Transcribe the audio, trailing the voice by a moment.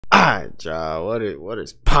Alright, y'all. What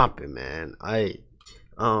is popping, man?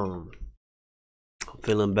 I'm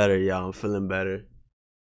feeling better, y'all. I'm feeling better.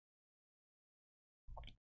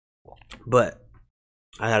 But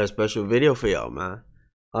I had a special video for y'all, man.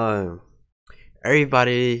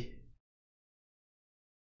 Everybody,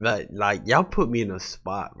 like y'all put me in a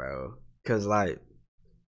spot, bro. Cause like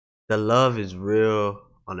the love is real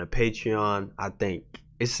on the Patreon. I think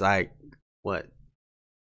it's like what,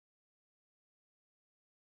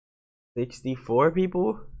 64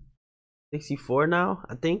 people, 64 now,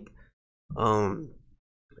 I think.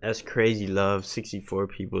 That's crazy love. 64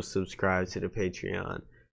 people subscribe to the Patreon.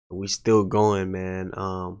 We still going, man.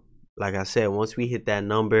 Like I said, once we hit that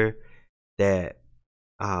number that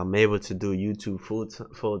I'm able to do YouTube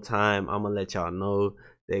full time, I'm gonna let y'all know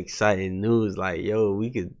the exciting news. Like, yo,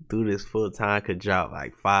 we could do this full time. Could drop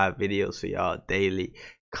like 5 videos for y'all daily.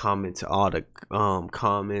 Comment to all the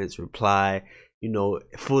comments, reply. You know,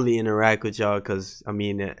 fully interact with y'all, cause I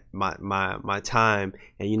mean, my time,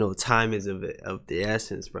 and you know, time is of the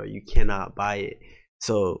essence, bro. You cannot buy it.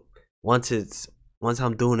 So once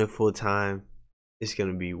I'm doing it full time, it's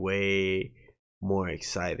gonna be way more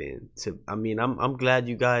exciting. I'm glad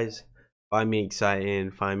you guys find me exciting,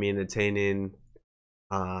 find me entertaining.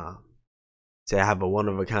 To have a one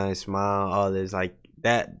of a kind smile, all this like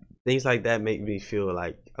that, things like that make me feel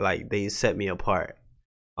like they set me apart.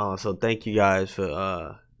 So thank you guys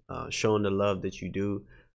for showing the love that you do.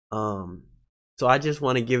 So I just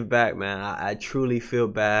want to give back, man. I truly feel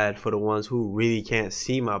bad for the ones who really can't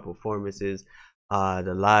see my performances,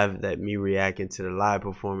 the live, that me reacting to the live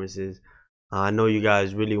performances. I know you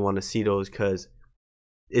guys really want to see those, cause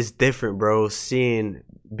it's different, bro. Seeing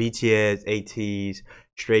BTS, ATEEZ,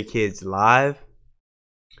 Stray Kids live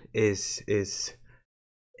is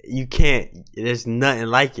you can't. There's nothing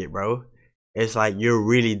like it, bro. It's like you're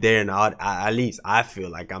really there in the audience. At least I feel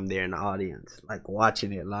like I'm there in the audience, like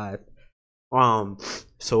watching it live.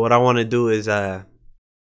 So what I want to do is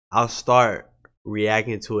I'll start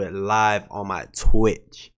reacting to it live on my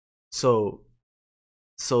Twitch. So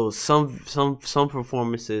some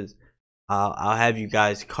performances, I'll have you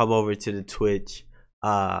guys come over to the Twitch,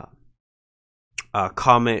 comment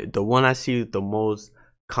the one I see the most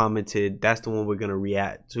commented. That's the one we're gonna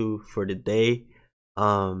react to for the day.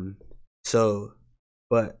 So,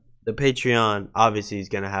 but the Patreon obviously is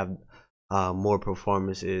gonna have more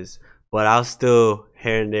performances, but I'll still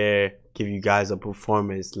here and there give you guys a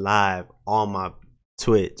performance live on my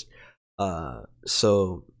Twitch.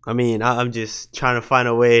 So I mean, I'm just trying to find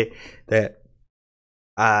a way that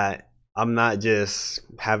I'm not just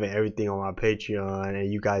having everything on my Patreon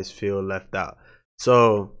and you guys feel left out.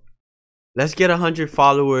 So let's get 100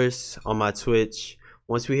 followers on my Twitch.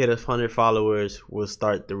 Once we hit 100 followers, we'll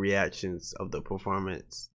start the reactions of the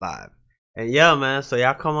performance live. And yeah, man, so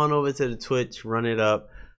y'all come on over to the Twitch, run it up.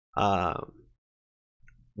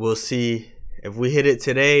 We'll see if we hit it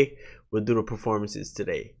today. We'll do the performances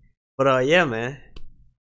today. But yeah, man,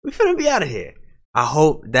 we finna be out of here. I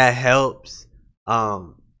hope that helps.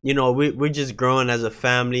 You know, we're just growing as a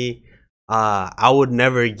family. I would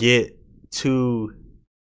never get too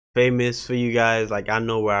famous for you guys. Like, I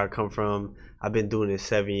know where I come from. I've been doing this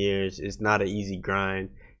 7 years. It's not an easy grind.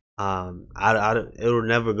 It'll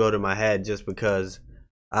never go to my head just because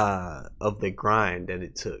of the grind that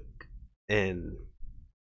it took. And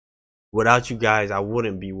without you guys, I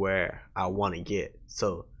wouldn't be where I want to get.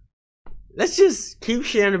 So let's just keep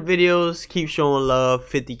sharing the videos, keep showing love.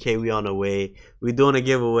 50K, we on the way. We're doing a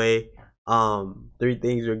giveaway. 3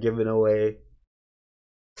 things we're giving away.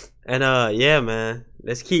 And yeah, man,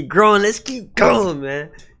 let's keep growing. Let's keep going,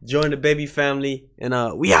 man. Join the baby family, and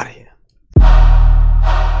we out of here.